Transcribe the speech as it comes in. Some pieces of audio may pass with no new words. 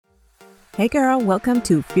Hey girl, welcome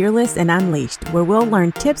to Fearless and Unleashed, where we'll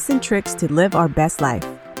learn tips and tricks to live our best life.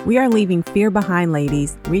 We are leaving fear behind,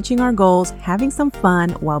 ladies, reaching our goals, having some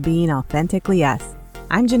fun while being authentically us.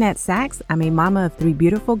 I'm Jeanette Sachs. I'm a mama of 3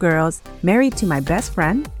 beautiful girls, married to my best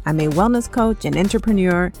friend. I'm a wellness coach and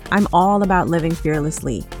entrepreneur. I'm all about living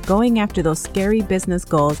fearlessly, going after those scary business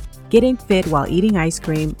goals, getting fit while eating ice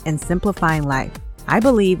cream, and simplifying life. I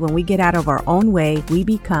believe when we get out of our own way, we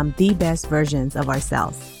become the best versions of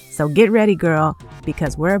ourselves. So get ready, girl,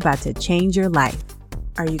 because we're about to change your life.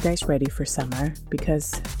 Are you guys ready for summer?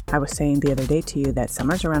 Because I was saying the other day to you that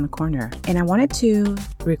summer's around the corner. And I wanted to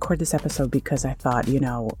record this episode because I thought,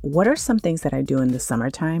 what are some things that I do in the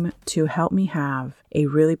summertime to help me have a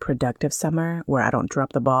really productive summer where I don't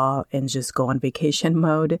drop the ball and just go on vacation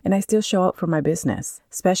mode and I still show up for my business,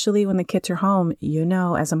 especially when the kids are home.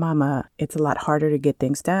 As a mama, it's a lot harder to get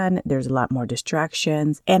things done. There's a lot more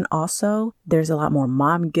distractions. And also there's a lot more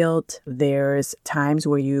mom guilt. There's times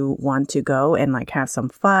where you want to go and have some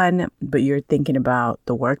fun, but you're thinking about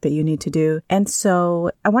the work that you need to do. And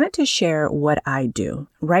so I wanted to share what I do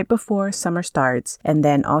right before summer starts and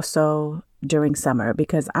then also during summer,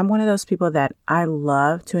 because I'm one of those people that I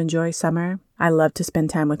love to enjoy summer. I love to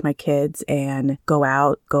spend time with my kids and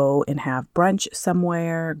go and have brunch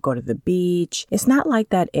somewhere, go to the beach. It's not like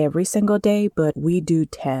that every single day, but we do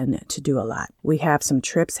tend to do a lot. We have some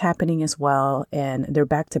trips happening as well, and they're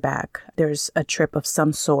back to back. There's a trip of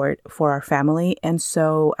some sort for our family. And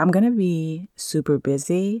so I'm going to be super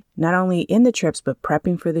busy, not only in the trips, but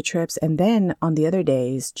prepping for the trips. And then on the other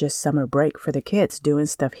days, just summer break for the kids, doing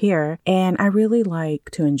stuff here. And I really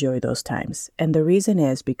like to enjoy those times. And the reason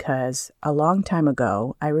is because a long time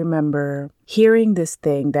ago, I remember hearing this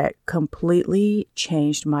thing that completely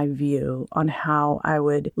changed my view on how I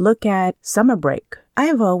would look at summer break. I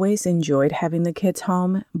have always enjoyed having the kids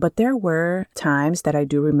home, but there were times that I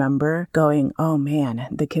do remember going, oh man,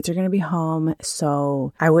 the kids are going to be home.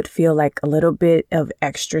 So I would feel like a little bit of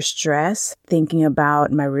extra stress thinking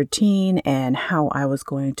about my routine and how I was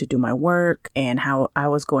going to do my work and how I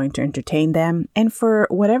was going to entertain them. And for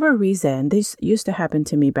whatever reason, this used to happen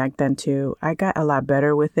to me back then too. I got a lot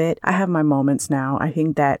better with it. I have my moments now. I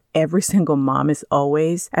think that every single mom is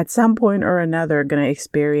always at some point or another going to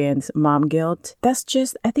experience mom guilt.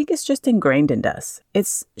 I think it's just ingrained in us. It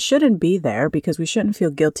shouldn't be there because we shouldn't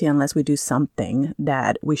feel guilty unless we do something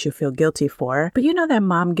that we should feel guilty for. But that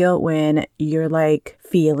mom guilt when you're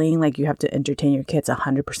feeling like you have to entertain your kids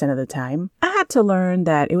 100% of the time. I had to learn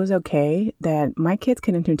that it was okay that my kids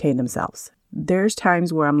can entertain themselves. There's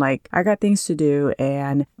times where I'm like, I got things to do.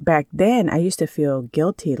 And back then I used to feel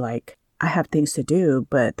guilty, I have things to do,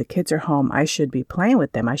 but the kids are home. I should be playing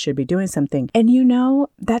with them. I should be doing something. And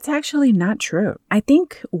that's actually not true. I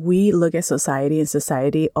think we look at society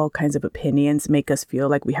and all kinds of opinions make us feel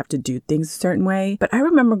like we have to do things a certain way. But I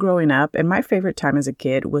remember growing up and my favorite time as a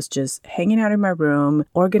kid was just hanging out in my room,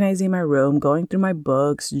 organizing my room, going through my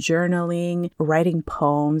books, journaling, writing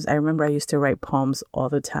poems. I remember I used to write poems all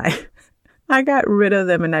the time. I got rid of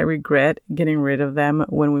them and I regret getting rid of them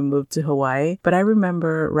when we moved to Hawaii. But I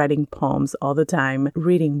remember writing poems all the time,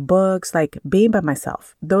 reading books, being by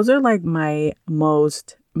myself. Those are my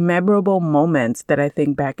most memorable moments that I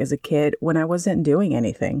think back as a kid when I wasn't doing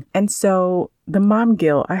anything. And so the mom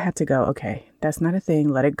guilt, I had to go, okay, that's not a thing.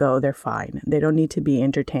 Let it go. They're fine. They don't need to be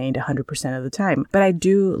entertained 100% of the time. But I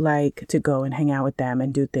do like to go and hang out with them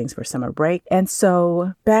and do things for summer break. And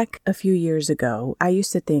so back a few years ago, I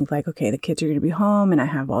used to think okay, the kids are going to be home and I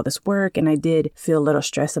have all this work. And I did feel a little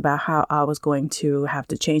stressed about how I was going to have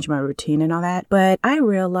to change my routine and all that. But I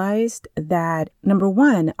realized that number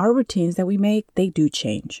one, our routines that we make, they do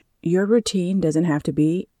change. Your routine doesn't have to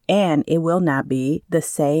be and it will not be the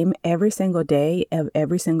same every single day of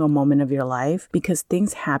every single moment of your life because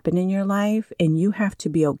things happen in your life and you have to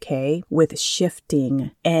be okay with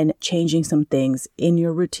shifting and changing some things in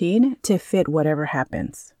your routine to fit whatever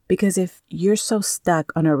happens. Because if you're so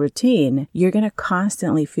stuck on a routine, you're going to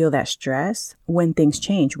constantly feel that stress when things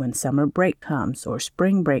change, when summer break comes or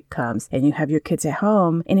spring break comes and you have your kids at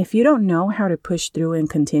home. And if you don't know how to push through and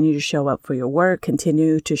continue to show up for your work,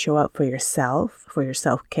 continue to show up for yourself, for your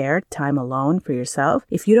self-care, time alone for yourself,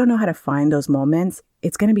 if you don't know how to find those moments,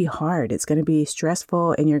 it's going to be hard. It's going to be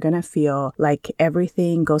stressful and you're going to feel like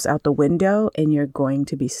everything goes out the window and you're going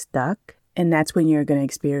to be stuck And that's when you're going to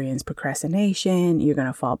experience procrastination. You're going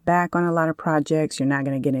to fall back on a lot of projects. You're not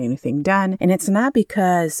going to get anything done. And it's not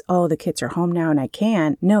because, oh, the kids are home now and I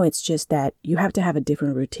can't. No, it's just that you have to have a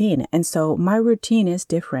different routine. And so my routine is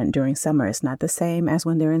different during summer. It's not the same as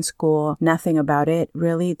when they're in school. Nothing about it,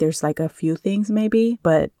 really. There's like a few things maybe,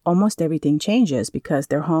 but almost everything changes because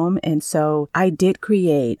they're home. And so I did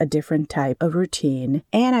create a different type of routine.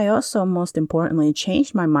 And I also, most importantly,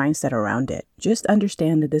 changed my mindset around it. Just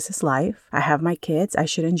understand that this is life. I have my kids. I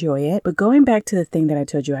should enjoy it. But going back to the thing that I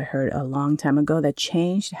told you I heard a long time ago that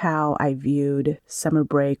changed how I viewed summer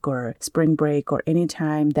break or spring break or any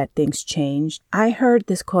time that things changed. I heard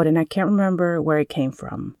this quote and I can't remember where it came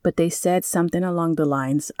from, but they said something along the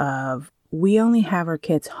lines of, we only have our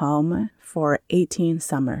kids home for 18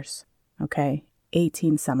 summers. Okay,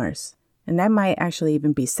 18 summers. And that might actually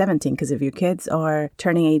even be 17 because if your kids are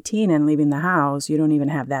turning 18 and leaving the house, you don't even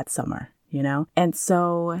have that summer. You know? And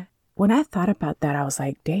so when I thought about that, I was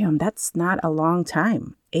like, damn, that's not a long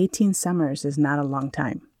time. 18 summers is not a long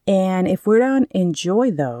time. And if we don't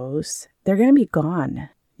enjoy those, they're going to be gone.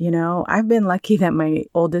 You know, I've been lucky that my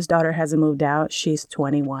oldest daughter hasn't moved out. She's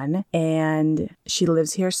 21 and she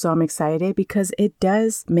lives here. So I'm excited because it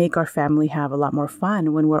does make our family have a lot more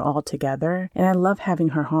fun when we're all together. And I love having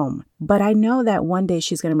her home. But I know that one day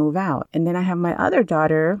she's going to move out. And then I have my other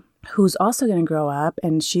daughter who's also going to grow up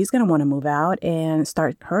and she's going to want to move out and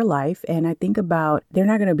start her life. And I think about they're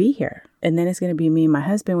not going to be here. And then it's going to be me and my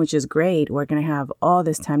husband, which is great. We're going to have all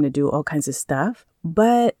this time to do all kinds of stuff.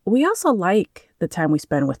 But we also like the time we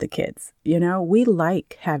spend with the kids. You know, we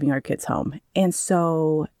like having our kids home. And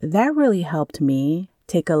so that really helped me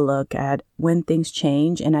take a look at when things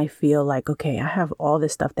change and I feel like, okay, I have all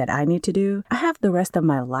this stuff that I need to do. I have the rest of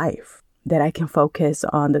my life that I can focus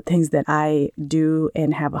on the things that I do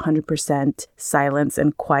and have 100% silence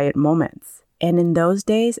and quiet moments. And in those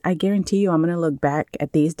days, I guarantee you, I'm going to look back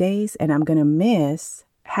at these days and I'm going to miss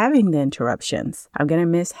having the interruptions. I'm going to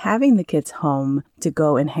miss having the kids home to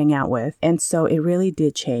go and hang out with. And so it really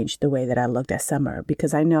did change the way that I looked at summer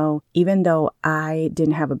because I know even though I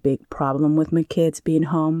didn't have a big problem with my kids being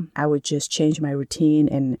home, I would just change my routine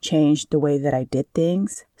and change the way that I did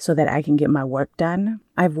things so that I can get my work done.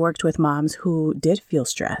 I've worked with moms who did feel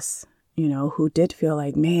stress. You know, who did feel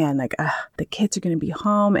like, man, like, the kids are going to be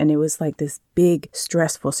home. And it was like this big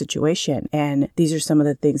stressful situation. And these are some of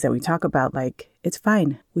the things that we talk about, like, it's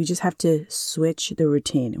fine. We just have to switch the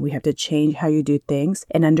routine. We have to change how you do things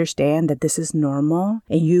and understand that this is normal.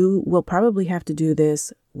 And you will probably have to do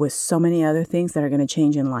this with so many other things that are going to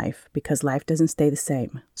change in life because life doesn't stay the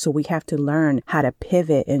same. So we have to learn how to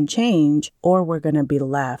pivot and change, or we're going to be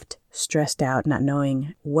left stressed out, not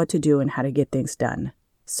knowing what to do and how to get things done.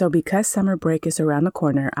 So because summer break is around the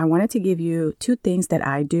corner, I wanted to give you 2 things that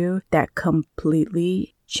I do that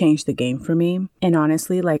completely change the game for me. And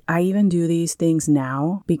honestly, like I even do these things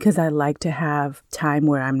now because I like to have time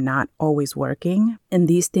where I'm not always working. And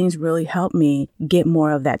these things really help me get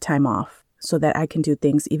more of that time off so that I can do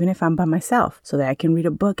things even if I'm by myself, so that I can read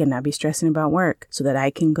a book and not be stressing about work, so that I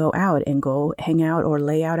can go out and go hang out or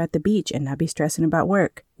lay out at the beach and not be stressing about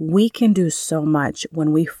work. We can do so much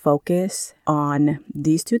when we focus on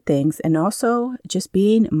these 2 things and also just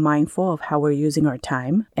being mindful of how we're using our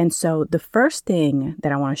time. And so the first thing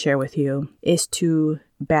that I want to share with you is to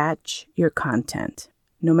batch your content.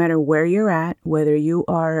 No matter where you're at, whether you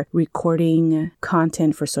are recording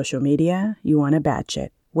content for social media, you want to batch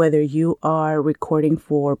it. Whether you are recording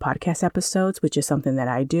for podcast episodes, which is something that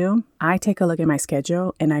I do, I take a look at my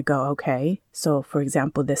schedule and I go, okay, so for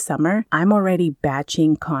example, this summer, I'm already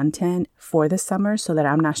batching content for the summer so that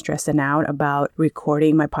I'm not stressing out about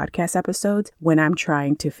recording my podcast episodes when I'm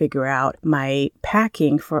trying to figure out my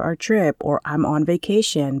packing for our trip or I'm on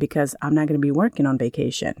vacation because I'm not going to be working on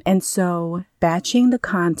vacation. And so batching the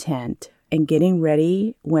content and getting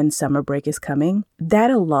ready when summer break is coming, that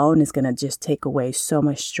alone is going to just take away so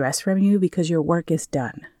much stress from you because your work is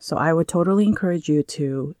done. So I would totally encourage you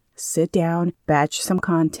to sit down, batch some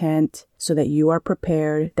content so that you are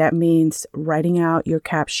prepared. That means writing out your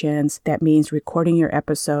captions. That means recording your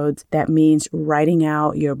episodes. That means writing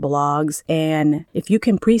out your blogs. And if you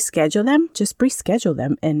can pre-schedule them, just pre-schedule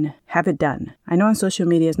them and have it done. I know on social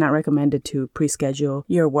media it's not recommended to pre-schedule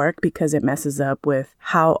your work because it messes up with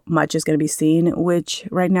how much is going to be seen, which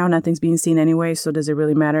right now nothing's being seen anyway, so does it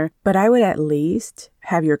really matter? But I would at least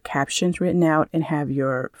have your captions written out and have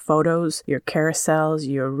your photos, your carousels,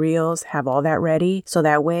 your reels, have all that ready. So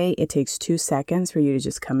that way it takes takes 2 seconds for you to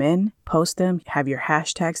just come in, post them, have your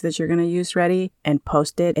hashtags that you're going to use ready, and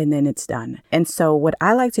post it, and then it's done. And so what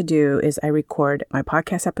I like to do is I record my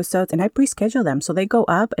podcast episodes and I pre-schedule them. So they go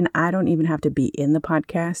up and I don't even have to be in the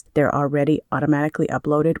podcast. They're already automatically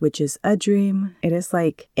uploaded, which is a dream. It is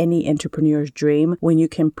like any entrepreneur's dream when you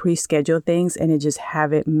can pre-schedule things and it just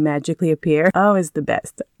have it magically appear. Oh, it's the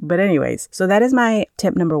best. But anyways, so that is my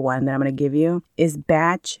tip number 1 that I'm going to give you is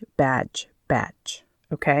batch.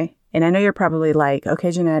 Okay. And I know you're probably like,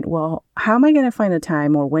 okay, Jeanette, well, how am I going to find the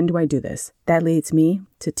time or when do I do this? That leads me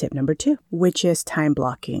to tip number 2, which is time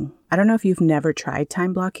blocking. I don't know if you've never tried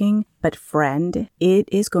time blocking, but friend, it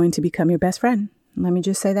is going to become your best friend. Let me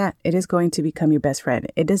just say that. It is going to become your best friend.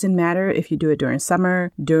 It doesn't matter if you do it during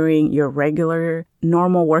summer, during your regular,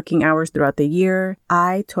 normal working hours throughout the year.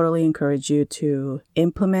 I totally encourage you to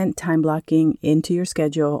implement time blocking into your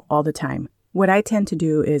schedule all the time. What I tend to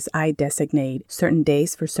do is I designate certain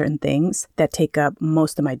days for certain things that take up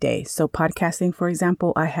most of my day. So podcasting, for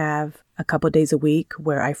example, I have a couple days a week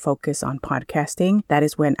where I focus on podcasting. That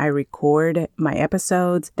is when I record my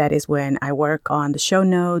episodes. That is when I work on the show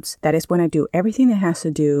notes. That is when I do everything that has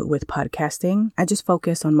to do with podcasting. I just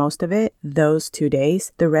focus on most of it those 2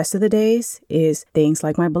 days. The rest of the days is things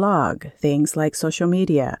like my blog, things like social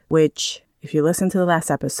media, which, if you listen to the last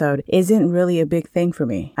episode, isn't really a big thing for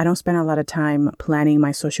me. I don't spend a lot of time planning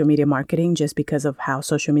my social media marketing just because of how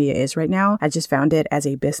social media is right now. I just found it as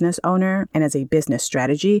a business owner and as a business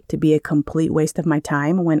strategy to be a complete waste of my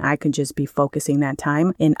time when I could just be focusing that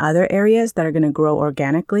time in other areas that are going to grow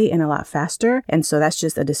organically and a lot faster. And so that's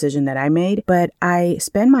just a decision that I made. But I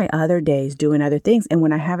spend my other days doing other things. And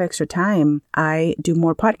when I have extra time, I do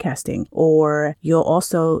more podcasting. Or you'll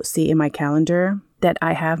also see in my calendar that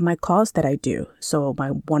I have my calls that I do. So my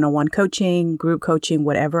one-on-one coaching, group coaching,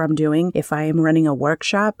 whatever I'm doing. If I am running a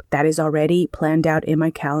workshop, that is already planned out in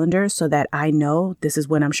my calendar so that I know this is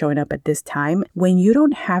when I'm showing up at this time. When you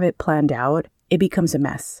don't have it planned out, it becomes a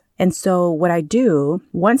mess. And so what I do,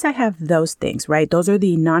 once I have those things, right? Those are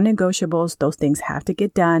the non-negotiables. Those things have to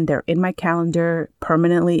get done. They're in my calendar,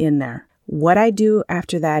 permanently in there. What I do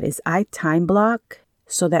after that is I time block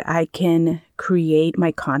so that I can create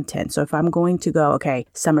my content. So if I'm going to go, okay,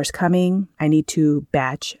 summer's coming, I need to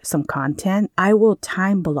batch some content, I will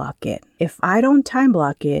time block it. If I don't time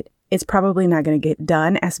block it, it's probably not going to get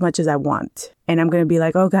done as much as I want. And I'm going to be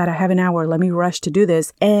like, oh God, I have an hour. Let me rush to do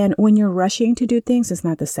this. And when you're rushing to do things, it's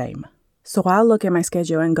not the same. So I'll look at my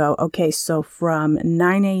schedule and go, okay, so from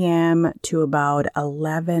 9 a.m. to about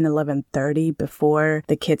 11:30 before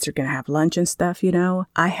the kids are going to have lunch and stuff,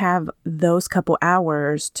 I have those couple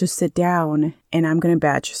hours to sit down and I'm going to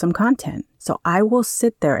batch some content. So I will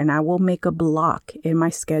sit there and I will make a block in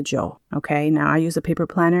my schedule. Okay, now I use a paper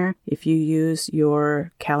planner. If you use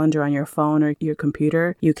your calendar on your phone or your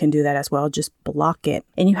computer, you can do that as well. Just block it.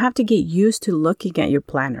 And you have to get used to looking at your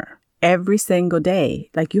planner every single day.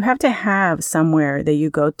 Like you have to have somewhere that you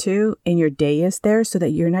go to and your day is there so that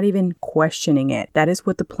you're not even questioning it. That is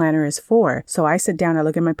what the planner is for. So I sit down, I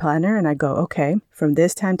look at my planner and I go, okay, from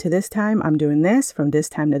this time to this time, I'm doing this. From this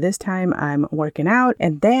time to this time, I'm working out.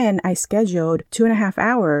 And then I scheduled 2.5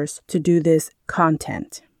 hours to do this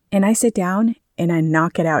content. And I sit down and I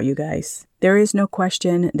knock it out, you guys. There is no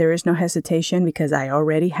question, there is no hesitation because I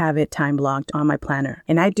already have it time blocked on my planner.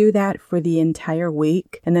 And I do that for the entire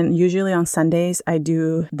week. And then usually on Sundays, I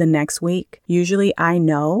do the next week. Usually I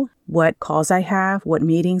know what calls I have, what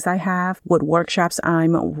meetings I have, what workshops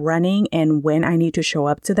I'm running, and when I need to show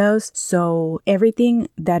up to those. So everything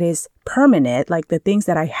that is permanent, like the things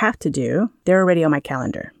that I have to do, they're already on my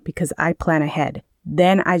calendar because I plan ahead.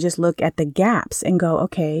 Then I just look at the gaps and go,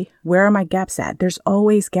 okay, where are my gaps at? There's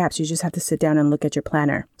always gaps. You just have to sit down and look at your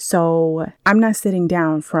planner. So I'm not sitting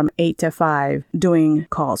down from 8 to 5 doing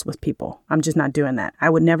calls with people. I'm just not doing that.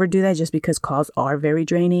 I would never do that just because calls are very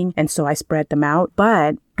draining. And so I spread them out.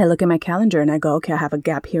 But I look at my calendar and I go, okay, I have a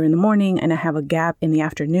gap here in the morning and I have a gap in the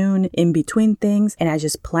afternoon in between things. And I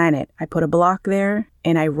just plan it. I put a block there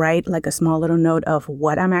and I write like a small little note of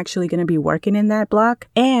what I'm actually going to be working in that block.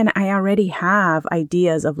 And I already have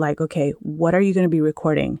ideas of like, okay, what are you going to be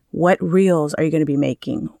recording? What reels are you going to be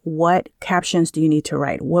making? What captions do you need to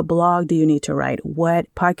write? What blog do you need to write? What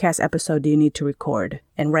podcast episode do you need to record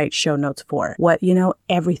and write show notes for? What,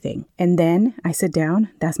 everything. And then I sit down.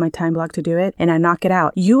 That's my time block to do it. And I knock it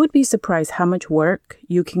out. You would be surprised how much work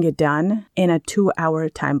you can get done in a 2-hour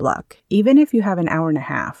time block, even if you have an hour and a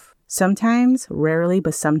half. Sometimes, rarely,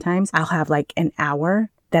 but sometimes I'll have like an hour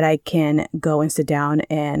that I can go and sit down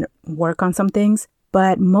and work on some things.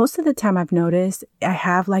 But most of the time I've noticed I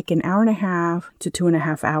have like an hour and a half to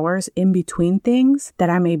 2.5 hours in between things that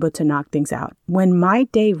I'm able to knock things out. When my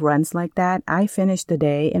day runs like that, I finish the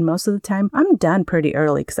day, and most of the time I'm done pretty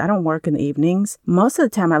early because I don't work in the evenings. Most of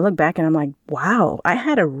the time I look back and I'm like, wow, I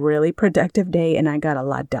had a really productive day and I got a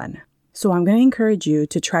lot done. So I'm going to encourage you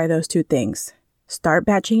to try those two things. Start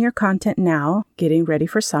batching your content now, getting ready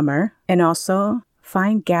for summer, and also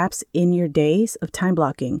find gaps in your days of time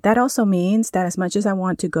blocking. That also means that as much as I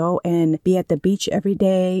want to go and be at the beach every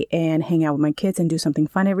day and hang out with my kids and do something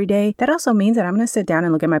fun every day, that also means that I'm going to sit down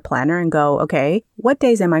and look at my planner and go, okay, what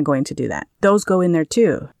days am I going to do that? Those go in there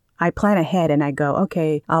too. I plan ahead and I go,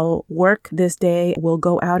 okay, I'll work this day. We'll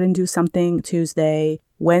go out and do something Tuesday.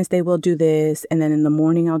 Wednesday we'll do this. And then in the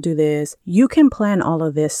morning I'll do this. You can plan all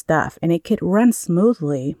of this stuff and it could run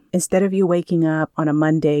smoothly instead of you waking up on a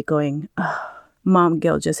Monday going, oh, mom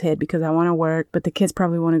guilt just hit because I want to work, but the kids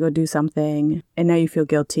probably want to go do something. And now you feel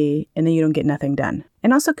guilty and then you don't get nothing done.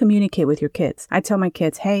 And also communicate with your kids. I tell my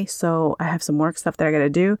kids, hey, so I have some work stuff that I got to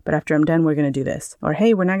do, but after I'm done, we're going to do this. Or,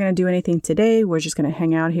 hey, we're not going to do anything today. We're just going to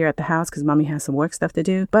hang out here at the house because mommy has some work stuff to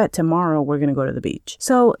do. But tomorrow we're going to go to the beach.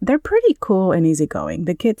 So they're pretty cool and easygoing.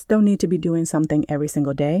 The kids don't need to be doing something every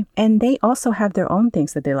single day. And they also have their own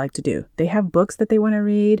things that they like to do. They have books that they want to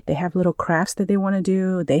read. They have little crafts that they want to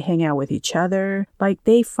do. They hang out with each other. Like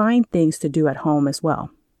they find things to do at home as well.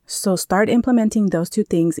 So start implementing those two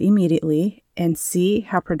things immediately and see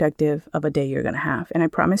how productive of a day you're going to have. And I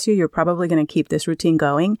promise you, you're probably going to keep this routine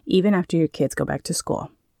going even after your kids go back to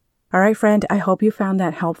school. All right, friend, I hope you found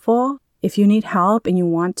that helpful. If you need help and you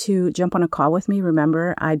want to jump on a call with me,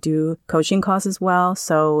 remember, I do coaching calls as well.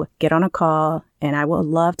 So get on a call and I will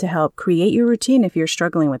love to help create your routine if you're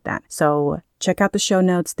struggling with that. So check out the show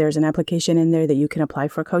notes. There's an application in there that you can apply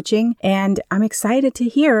for coaching. And I'm excited to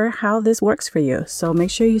hear how this works for you. So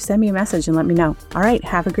make sure you send me a message and let me know. All right,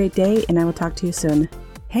 have a great day and I will talk to you soon.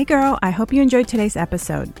 Hey girl, I hope you enjoyed today's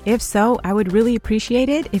episode. If so, I would really appreciate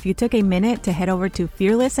it if you took a minute to head over to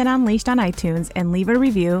Fearless and Unleashed on iTunes and leave a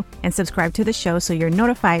review and subscribe to the show so you're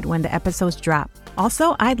notified when the episodes drop.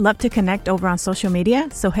 Also, I'd love to connect over on social media,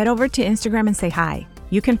 so head over to Instagram and say hi.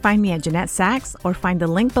 You can find me at Jeanette Sachs or find the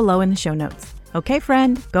link below in the show notes. Okay,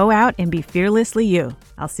 friend, go out and be fearlessly you.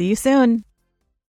 I'll see you soon.